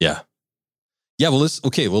 Yeah. Yeah, well,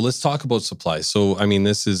 let's talk about supply. So, I mean,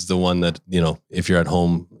 this is the one that, if you're at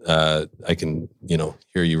home, I can,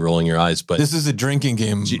 hear you rolling your eyes. But this is a drinking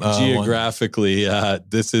game. Geographically,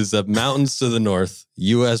 this is mountains to the north,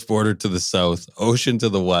 U.S. border to the south, ocean to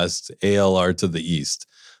the west, ALR to the east.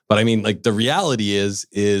 But I mean, like the reality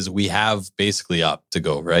is we have basically up to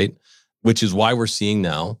go, right? Which is why we're seeing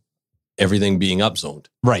now everything being upzoned.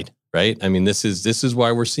 Right. Right. I mean, this is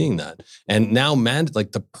why we're seeing that. And now,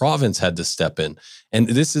 like the province had to step in. And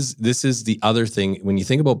this is the other thing. When you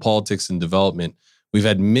think about politics and development, we've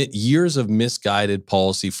had years of misguided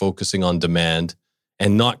policy focusing on demand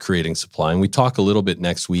and not creating supply. And we talk a little bit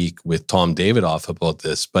next week with Tom Davidoff about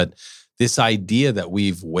this. But this idea that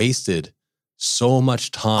we've wasted so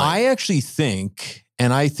much time. I actually think,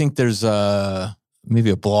 and I think there's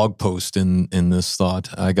maybe a blog post in this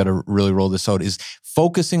thought. I got to really roll this out. Is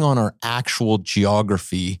focusing on our actual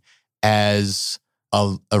geography as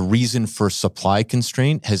a reason for supply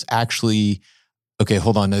constraint has actually. Okay,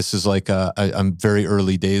 hold on. This is like I'm very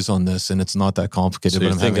early days on this, and it's not that complicated. So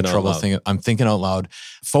but I'm having trouble thinking. I'm thinking out loud.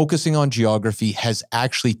 Focusing on geography has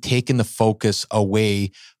actually taken the focus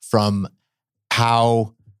away from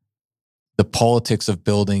how the politics of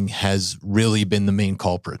building has really been the main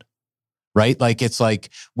culprit. Right? Like it's like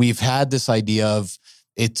we've had this idea of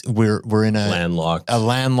we're in a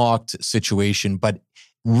landlocked situation, but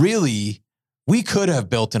really we could have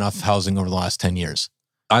built enough housing over the last 10 years.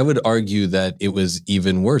 I would argue that it was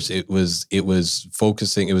even worse. It was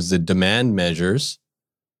focusing, it was the demand measures,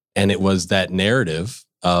 and it was that narrative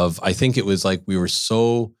of, I think it was like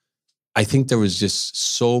I think there was just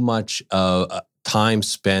so much time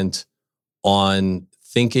spent on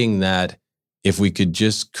thinking that if we could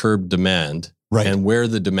just curb demand, right, and where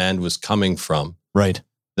the demand was coming from, right,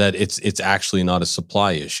 that it's actually not a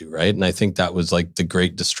supply issue, right? And I think that was like the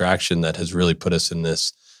great distraction that has really put us in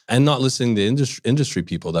this, and not listening to industry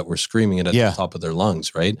people that were screaming it at the top of their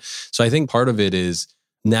lungs, right? So I think part of it is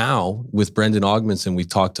now with Brendan Augmundson, we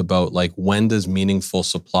talked about like, when does meaningful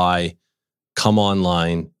supply come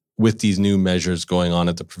online with these new measures going on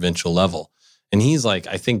at the provincial level? And he's like,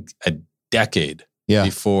 I think a decade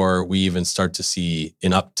before we even start to see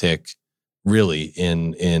an uptick really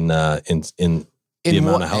in the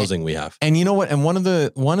amount of housing we have. And you know what? And one of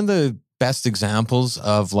the best examples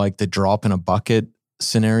of like the drop in a bucket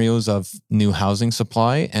scenarios of new housing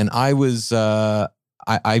supply, and I was I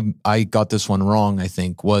got this one wrong, I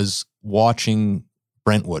think, was watching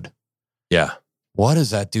Brentwood. Yeah. What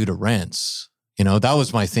does that do to rents? That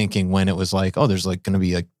was my thinking when it was like, oh, there's like going to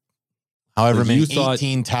be like however many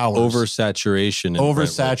 18 towers. Oversaturation.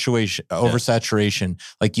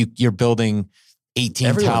 Like you're building 18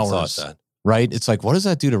 Everyone towers. Thought that. Right? It's like, what does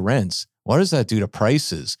that do to rents? What does that do to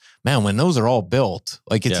prices? Man, when those are all built,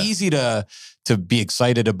 like it's easy to be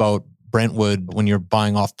excited about Brentwood when you're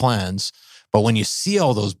buying off plans. But when you see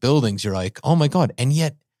all those buildings, you're like, oh my God. And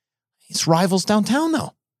yet it's rivals downtown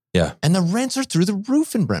though. Yeah. And the rents are through the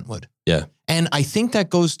roof in Brentwood. Yeah. And I think that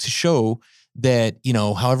goes to show that,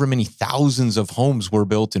 however many thousands of homes were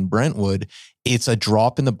built in Brentwood, it's a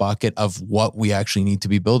drop in the bucket of what we actually need to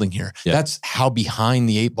be building here. Yeah. That's how behind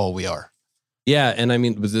the 8 ball we are. Yeah. And I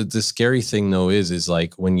mean, the scary thing though is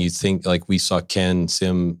like when you think, like we saw Ken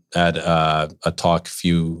Sim at a talk a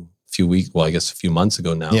few months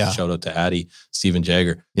ago now. Yeah. Shout out to Addie, Stephen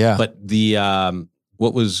Jagger. Yeah. But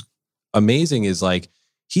what was amazing is like,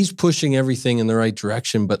 he's pushing everything in the right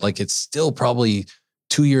direction, but like it's still probably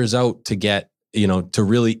 2 years out to get, to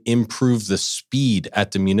really improve the speed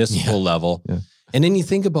at the municipal level. Yeah. And then you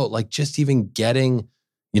think about like just even getting,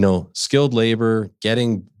 skilled labor,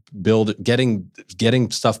 getting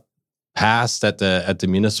stuff passed at the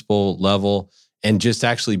municipal level, and just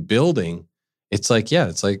actually building. It's like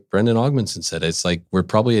Brendan Augmundson said, it's like we're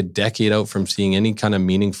probably a decade out from seeing any kind of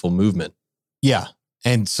meaningful movement. Yeah.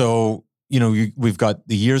 And so, we've got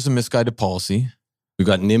the years of misguided policy. We've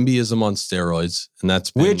got NIMBYism on steroids,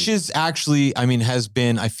 and which is actually, has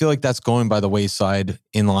been, I feel like that's going by the wayside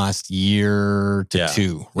in the last year to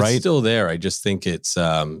two, right? It's still there. I just think it's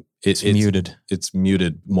muted. It's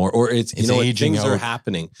muted more, or it's aging things out. Are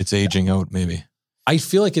happening. It's aging out, maybe. I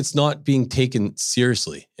feel like it's not being taken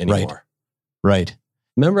seriously anymore. Right.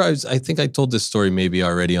 Remember, I think I told this story maybe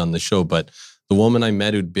already on the show, but the woman I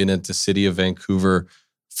met who'd been at the city of Vancouver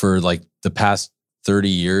for like the past 30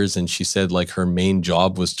 years, and she said like her main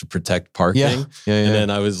job was to protect parking. Yeah. And then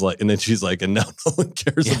I was like, and then she's like, and now no one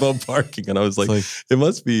cares about parking. And I was like, it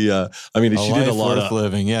must be, she did a lot of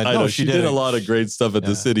living. Yeah, I know she did a lot of great stuff at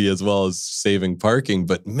the city as well as saving parking.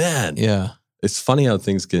 But man, it's funny how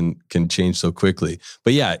things can change so quickly.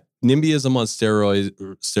 But yeah, NIMBYism on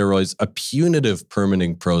steroids, a punitive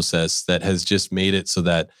permitting process that has just made it so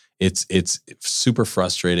that it's super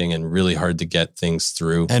frustrating and really hard to get things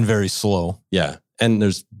through. And very slow. Yeah. And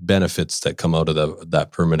there's benefits that come out of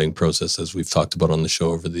that permitting process, as we've talked about on the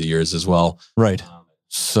show over the years as well. Right.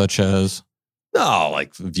 Such as? No,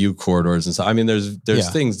 like view corridors and stuff. I mean, there's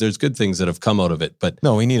good things that have come out of it, but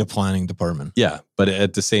no, we need a planning department. Yeah, but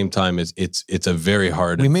at the same time, it's a very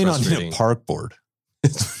hard. We may not need a park board. I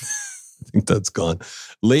think that's gone.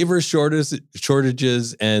 Labor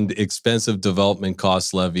shortages and expensive development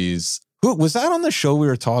cost levies. Who was that on the show we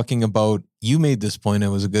were talking about? You made this point. It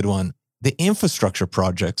was a good one. The infrastructure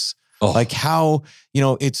projects. Like how,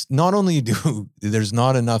 it's not only there's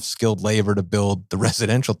not enough skilled labor to build the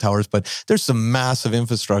residential towers, but there's some massive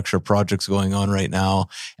infrastructure projects going on right now,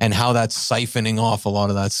 and how that's siphoning off a lot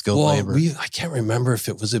of that skilled labor. I can't remember if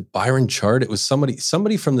it was Byron Chart. It was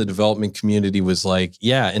somebody from the development community was like,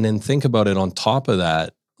 yeah. And then think about it on top of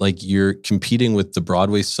that, like you're competing with the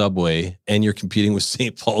Broadway subway and you're competing with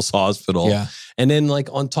St. Paul's Hospital. Yeah. And then like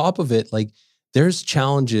on top of it, like, there's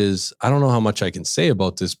challenges. I don't know how much I can say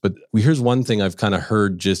about this, but here's one thing I've kind of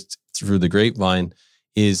heard just through the grapevine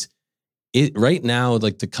is it right now,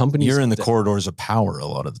 like the companies. You're in the corridors of power a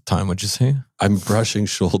lot of the time, would you say? I'm brushing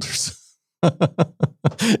shoulders.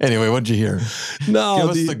 Anyway, what'd you hear? No, give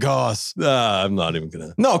us the goss. I'm not even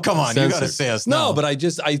gonna. No, come on, you gotta say us. No, but I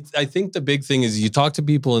think the big thing is you talk to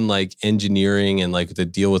people in like engineering and like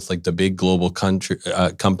that deal with like the big global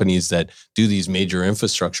companies that do these major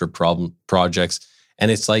infrastructure projects, and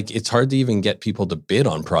it's like it's hard to even get people to bid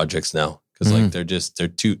on projects now because like they're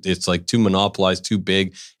too. It's like too monopolized, too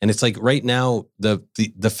big, and it's like right now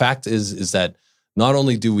the fact is that. Not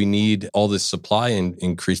only do we need all this supply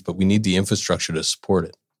increase, but we need the infrastructure to support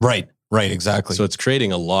it. Right, exactly. So it's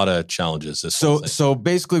creating a lot of challenges. So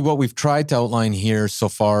basically what we've tried to outline here so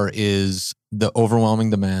far is the overwhelming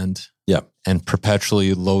demand and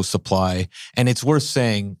perpetually low supply. And it's worth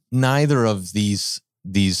saying neither of these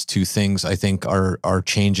two things, I think, are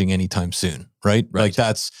changing anytime soon, right? Like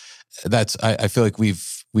that's I feel like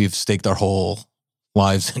we've staked our whole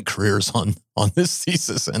lives and careers on this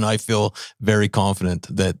thesis, and I feel very confident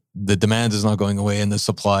that the demand is not going away and the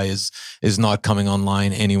supply is not coming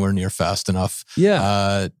online anywhere near fast enough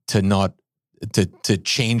to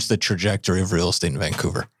change the trajectory of real estate in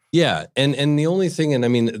Vancouver. Yeah, and the only thing, and I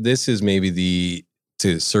mean, this is maybe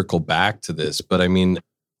to circle back to this, but I mean,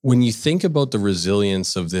 when you think about the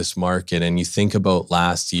resilience of this market and you think about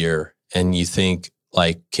last year and you think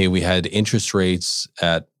like, okay, we had interest rates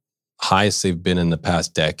at highest they've been in the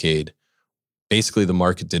past decade. Basically, the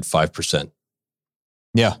market did 5%.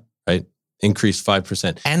 Yeah. Right? Increased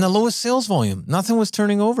 5%. And the lowest sales volume. Nothing was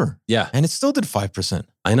turning over. Yeah. And it still did 5%.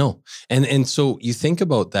 I know. And so you think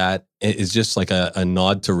about that, it's just like a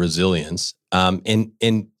nod to resilience. And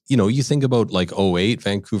you think about like 2008,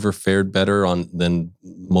 Vancouver fared better than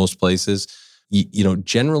most places.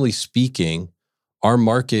 Generally speaking, our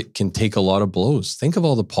market can take a lot of blows. Think of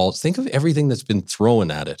all the policies. Think of everything that's been thrown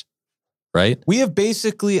at it. Right? We have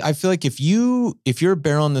basically, I feel like if you're a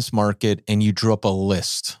bear on this market and you drew up a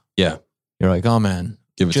list, you're like, oh man,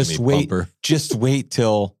 just wait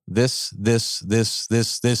till this,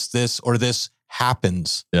 or this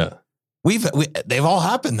happens. Yeah. They've all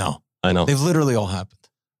happened now. I know. They've literally all happened.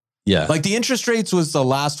 Yeah. Like the interest rates was the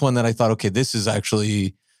last one that I thought, okay, this is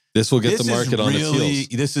actually... This will get the market on its heels.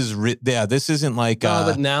 This isn't like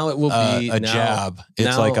but now it will be a jab.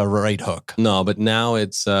 It's like a right hook. No, but now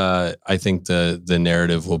it's, I think the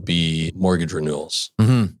narrative will be mortgage renewals,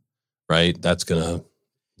 right? The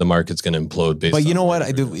market's going to implode based on. But you know what?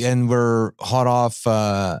 And we're hot off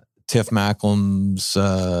Tiff Macklem's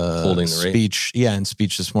holding the speech. Rate. Yeah, and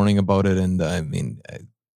speech this morning about it. And I mean,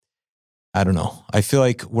 I don't know. I feel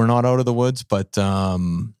like we're not out of the woods, but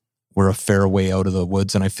we're a fair way out of the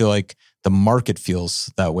woods. And I feel like the market feels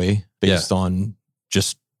that way based on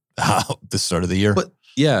just how the start of the year. But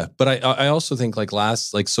I also think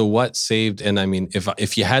so what saved, and I mean,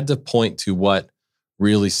 if you had to point to what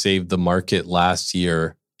really saved the market last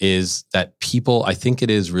year is that people, I think it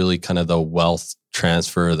is really kind of the wealth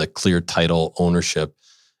transfer, the clear title ownership.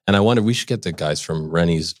 And I wonder, we should get the guys from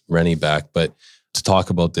Rennie back, but to talk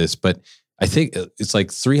about this, but I think it's like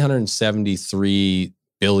 $373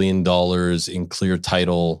 billion in clear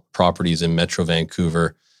title properties in Metro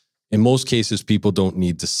Vancouver. In most cases, people don't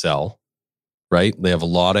need to sell, right? They have a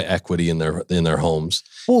lot of equity in their homes,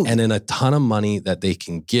 and then a ton of money that they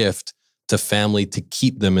can gift to family to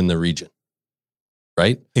keep them in the region,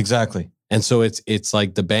 right? Exactly. And so it's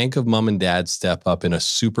like the bank of mom and dad step up in a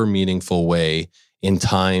super meaningful way in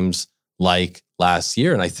times like last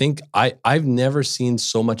year. And I think I've never seen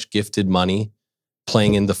so much gifted money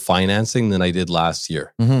playing into financing than I did last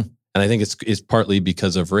year. Mm-hmm. And I think it's partly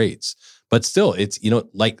because of rates. But still, it's,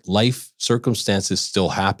 like life circumstances still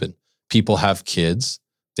happen. People have kids.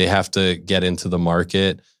 They have to get into the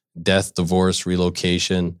market. Death, divorce,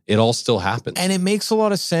 relocation. It all still happens. And it makes a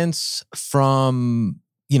lot of sense from,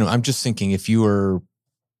 I'm just thinking if you were,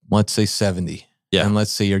 let's say 70, and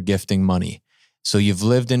let's say you're gifting money. So you've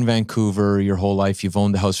lived in Vancouver your whole life. You've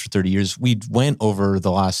owned the house for 30 years. We went over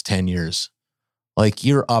the last 10 years. Like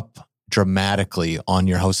you're up dramatically on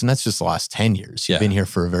your house. And that's just the last 10 years. You've been here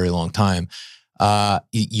for a very long time.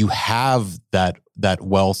 You have that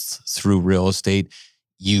wealth through real estate.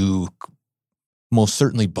 You most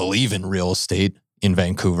certainly believe in real estate in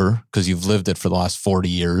Vancouver because you've lived it for the last 40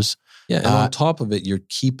 years. Yeah, and on top of it, you're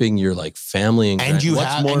keeping your family and you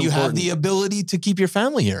have the ability to keep your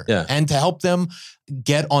family here and to help them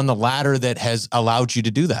get on the ladder that has allowed you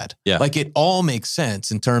to do that. Yeah. Like it all makes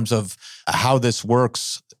sense in terms of how this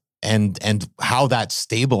works and how that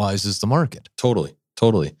stabilizes the market. Totally.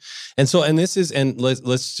 And so,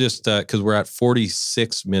 let's just, because we're at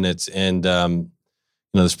 46 minutes and,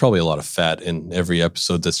 there's probably a lot of fat in every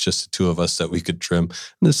episode that's just the two of us that we could trim. And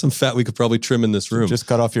there's some fat we could probably trim in this room. Just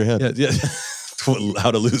cut off your head. Yeah.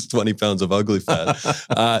 How to lose 20 pounds of ugly fat.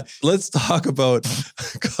 Let's talk about,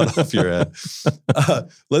 cut off your head.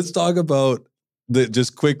 Let's talk about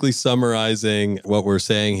just quickly summarizing what we're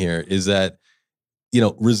saying here is that,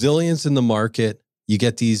 resilience in the market, you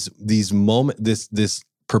get these moments, this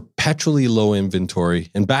perpetually low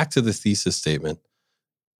inventory. And back to the thesis statement,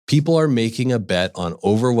 people are making a bet on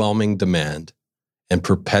overwhelming demand and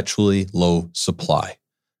perpetually low supply.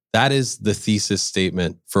 That is the thesis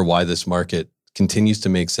statement for why this market continues to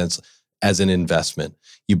make sense as an investment.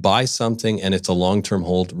 You buy something and it's a long-term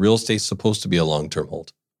hold. Real estate's supposed to be a long-term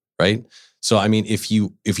hold, right? So, I mean, if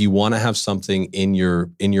you want to have something in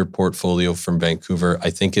your portfolio from Vancouver, I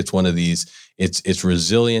think it's one of these. It's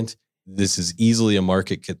resilient. This is easily a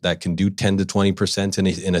market that can do 10 to 20%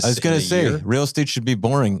 in a I was going to say, year. Real estate should be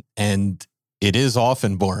boring, and it is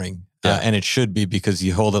often boring, and it should be because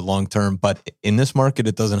you hold it long term. But in this market,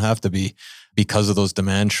 it doesn't have to be because of those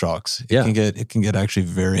demand shocks. It can get actually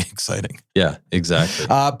very exciting. Yeah, exactly.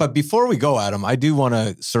 But before we go, Adam, I do want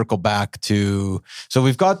to circle back to. So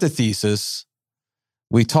we've got the thesis.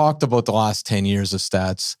 We talked about the last 10 years of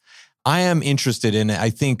stats. I am interested in it. I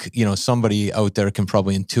think, somebody out there can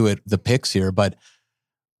probably intuit the picks here, but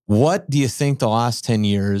what do you think the last 10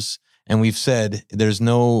 years, and we've said there's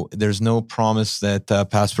no promise that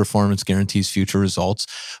past performance guarantees future results,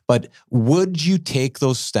 but would you take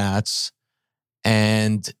those stats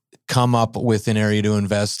and come up with an area to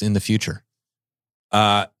invest in the future?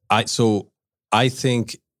 I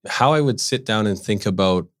think how I would sit down and think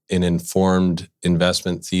about an informed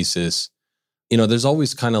investment thesis, there's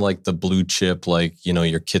always kind of like the blue chip,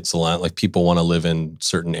 your Kitsilano, like people want to live in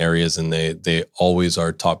certain areas and they always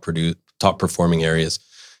are top performing areas.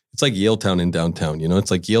 It's like Yaletown in downtown, it's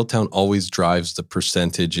like Yaletown always drives the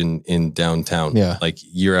percentage in downtown, like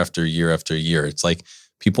year after year after year. It's like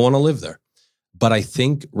people want to live there. But I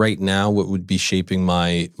think right now what would be shaping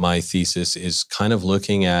my thesis is kind of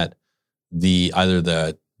looking at either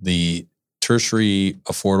the tertiary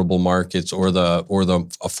affordable markets or the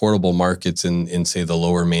affordable markets in say the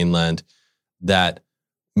lower mainland that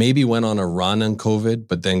maybe went on a run in COVID,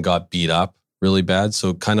 but then got beat up really bad.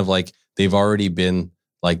 So kind of like they've already been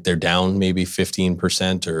like they're down maybe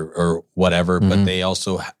 15% or whatever, but they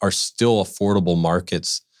also are still affordable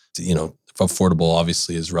markets. Affordable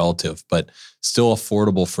obviously is relative, but still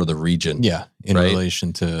affordable for the region. Yeah, in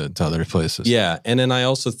relation to other places. Yeah, and then I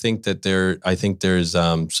also think that there's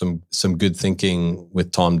some good thinking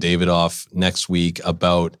with Tom Davidoff next week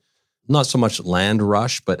about not so much land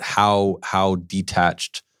rush, but how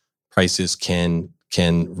detached prices can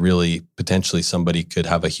really potentially somebody could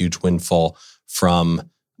have a huge windfall from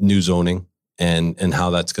new zoning and how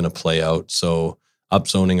that's going to play out. So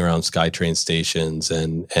upzoning around SkyTrain stations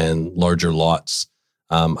and larger lots,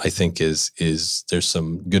 I think is there's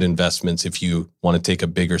some good investments if you want to take a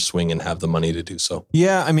bigger swing and have the money to do so.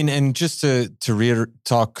 Yeah, I mean, and just to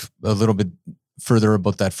talk a little bit further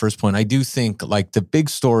about that first point, I do think like the big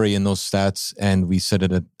story in those stats, and we said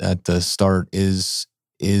it at the start, is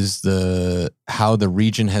how the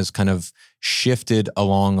region has kind of shifted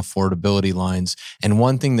along affordability lines. And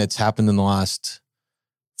one thing that's happened in the last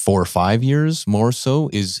 4 or 5 years more so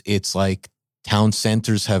is it's like town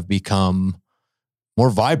centers have become more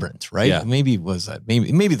vibrant, right? Yeah. Maybe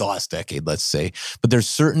the last decade, let's say. But there's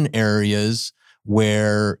certain areas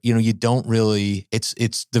where, you don't really,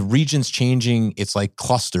 it's the region's changing. It's like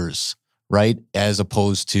clusters, right? As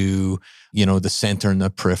opposed to, the center and the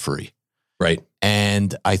periphery. Right.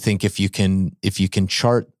 And I think if you can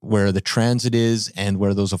chart where the transit is and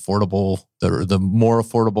where those the more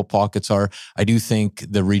affordable pockets are, I do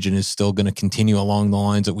think the region is still going to continue along the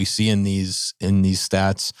lines that we see in these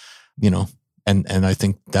stats, and I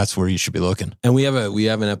think that's where you should be looking. And we have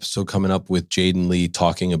an episode coming up with Jaden Lee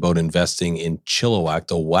talking about investing in Chilliwack,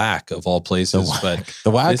 the WAC of all places. But the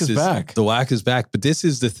WAC is back. The WAC is back. But this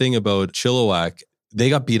is the thing about Chilliwack. They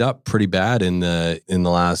got beat up pretty bad in the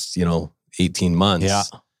last, 18 months. Yeah.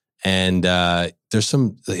 And there's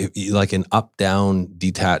some, like an up-down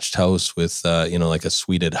detached house with, like a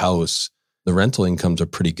suited house. The rental incomes are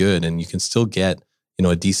pretty good, and you can still get,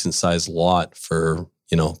 a decent sized lot for,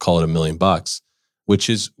 call it $1 million, which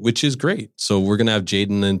is great. So we're going to have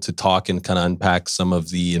Jaden in to talk and kind of unpack some of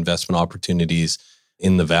the investment opportunities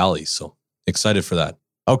in the Valley. So excited for that.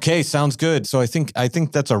 Okay, sounds good. So I think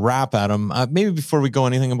that's a wrap, Adam. Maybe before we go,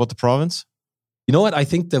 anything about the province? You know what? I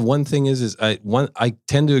think the one thing is I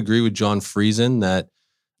tend to agree with John Friesen that,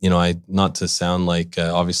 not to sound like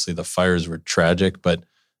obviously the fires were tragic, but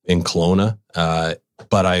in Kelowna,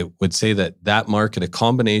 but I would say that market, a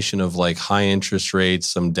combination of like high interest rates,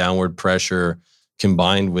 some downward pressure,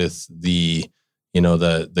 combined with the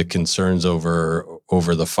concerns over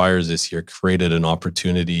the fires this year, created an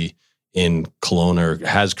opportunity in Kelowna, or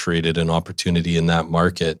has created an opportunity in that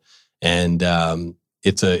market, and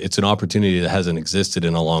it's an opportunity that hasn't existed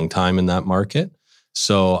in a long time in that market.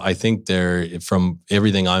 So I think from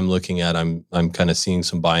everything I'm looking at, I'm kind of seeing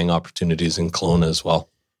some buying opportunities in Kelowna as well.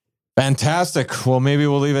 Fantastic. Well, maybe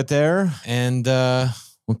we'll leave it there, and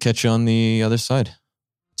we'll catch you on the other side.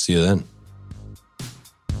 See you then.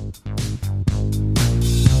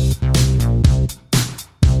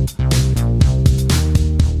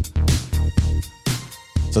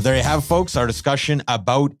 So there you have, folks, our discussion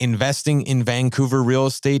about investing in Vancouver real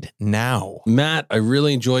estate now. Matt, I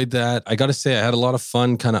really enjoyed that. I got to say, I had a lot of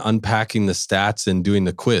fun kind of unpacking the stats and doing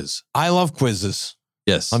the quiz. I love quizzes.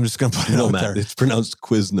 Yes. I'm just going to put it out Matt, there. It's pronounced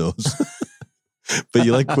Quiznos. But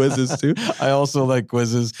you like quizzes too? I also like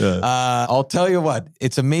quizzes. Yeah. I'll tell you what,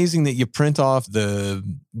 it's amazing that you print off the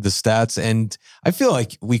stats, and I feel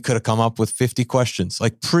like we could have come up with 50 questions,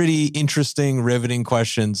 like pretty interesting, riveting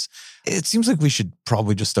questions. It seems like we should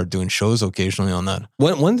probably just start doing shows occasionally on that.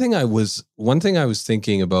 One thing I was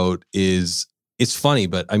thinking about is, it's funny,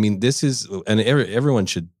 but I mean, this is, and everyone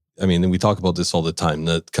should, I mean, we talk about this all the time,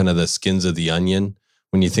 the kind of the skins of the onion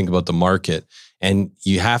when you think about the market. And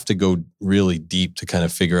you have to go really deep to kind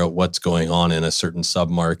of figure out what's going on in a certain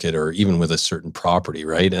submarket or even with a certain property,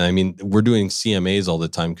 right? And I mean, we're doing CMAs all the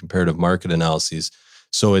time, comparative market analyses.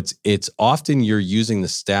 So it's often you're using the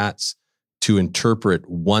stats to interpret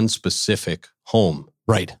one specific home.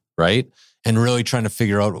 Right. And really trying to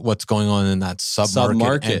figure out what's going on in that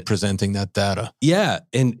submarket and presenting that data. Yeah.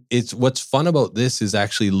 And it's what's fun about this is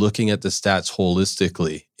actually looking at the stats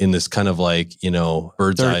holistically in this kind of like,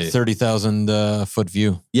 bird's eye. 30,000 foot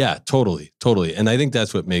view. Yeah, totally. And I think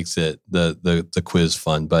that's what makes it the quiz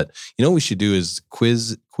fun. But what we should do is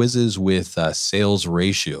quizzes with sales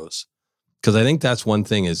ratios. Because I think that's one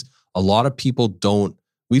thing is a lot of people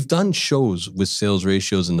we've done shows with sales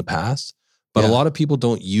ratios in the past, but a lot of people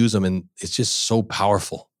don't use them, and it's just so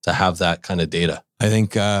powerful to have that kind of data. I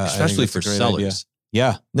think, especially for sellers. Idea.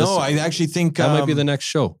 Yeah. No, I actually think that might be the next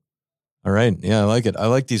show. All right. Yeah, I like it. I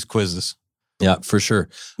like these quizzes. Yeah, for sure.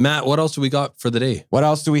 Matt, what else do we got for the day? What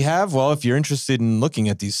else do we have? Well, if you're interested in looking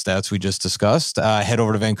at these stats we just discussed, head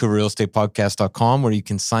over to VancouverRealEstatePodcast.com where you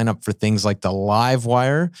can sign up for things like the Live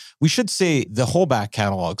Wire. We should say the whole back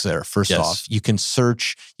catalog's there, first off. You can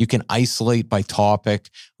search, you can isolate by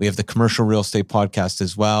topic. We have the Commercial Real Estate Podcast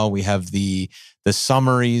as well. We have the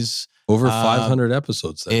summaries. Over 500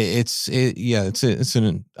 episodes. I don't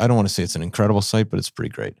want to say it's an incredible site, but it's pretty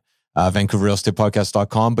great.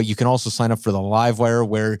 VancouverRealEstatePodcast.com. But you can also sign up for the Live Wire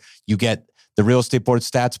where you get the real estate board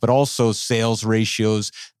stats, but also sales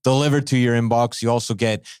ratios delivered to your inbox. You also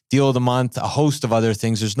get deal of the month, a host of other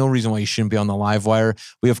things. There's no reason why you shouldn't be on the Live Wire.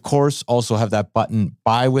 We, of course, also have that button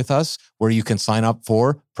Buy With Us where you can sign up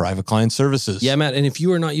for private client services. Yeah, Matt. And if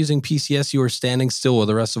you are not using PCS, you are standing still while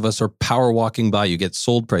the rest of us are power walking by. You get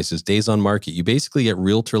sold prices, days on market. You basically get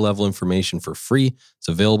realtor level information for free. It's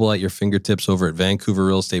available at your fingertips over at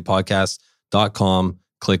VancouverRealEstatePodcast.com.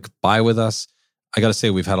 Click Buy With Us. I got to say,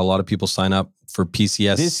 we've had a lot of people sign up for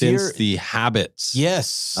PCS since year, the habits.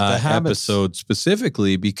 Yes, the habits episode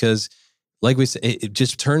specifically, because like we said, it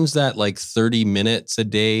just turns that like 30 minutes a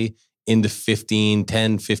day into 15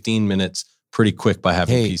 minutes pretty quick by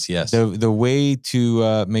having PCS. The way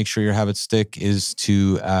to make sure your habits stick is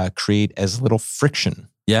to create as little friction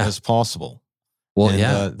as possible. Well,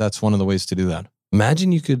 and, that's one of the ways to do that.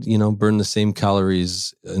 Imagine you could, burn the same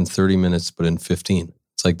calories in 30 minutes, but in 15.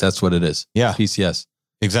 It's like, that's what it is. Yeah. PCS.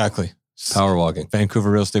 Exactly. Power walking.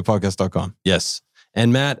 VancouverRealEstatePodcast.com. Yes.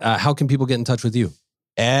 And Matt, how can people get in touch with you?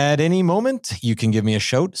 At any moment, you can give me a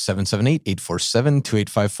shout,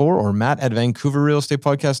 778-847-2854 or Matt at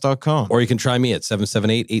VancouverRealEstatePodcast.com. Or you can try me at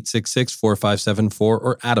 778-866-4574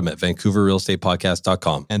 or Adam at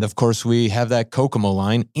VancouverRealEstatePodcast.com. And of course, we have that Kokomo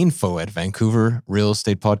line, info at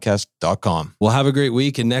VancouverRealEstatePodcast.com. Well, have a great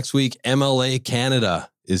week. And next week, MLA Canada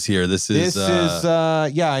is here. This is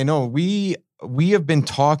I know. We have been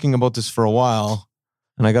talking about this for a while.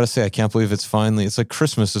 And I got to say, I can't believe it's like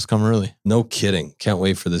Christmas has come early. No kidding. Can't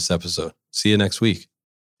wait for this episode. See you next week.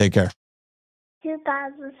 Take care.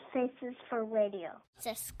 2000 Faces for Radio.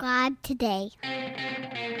 Subscribe today.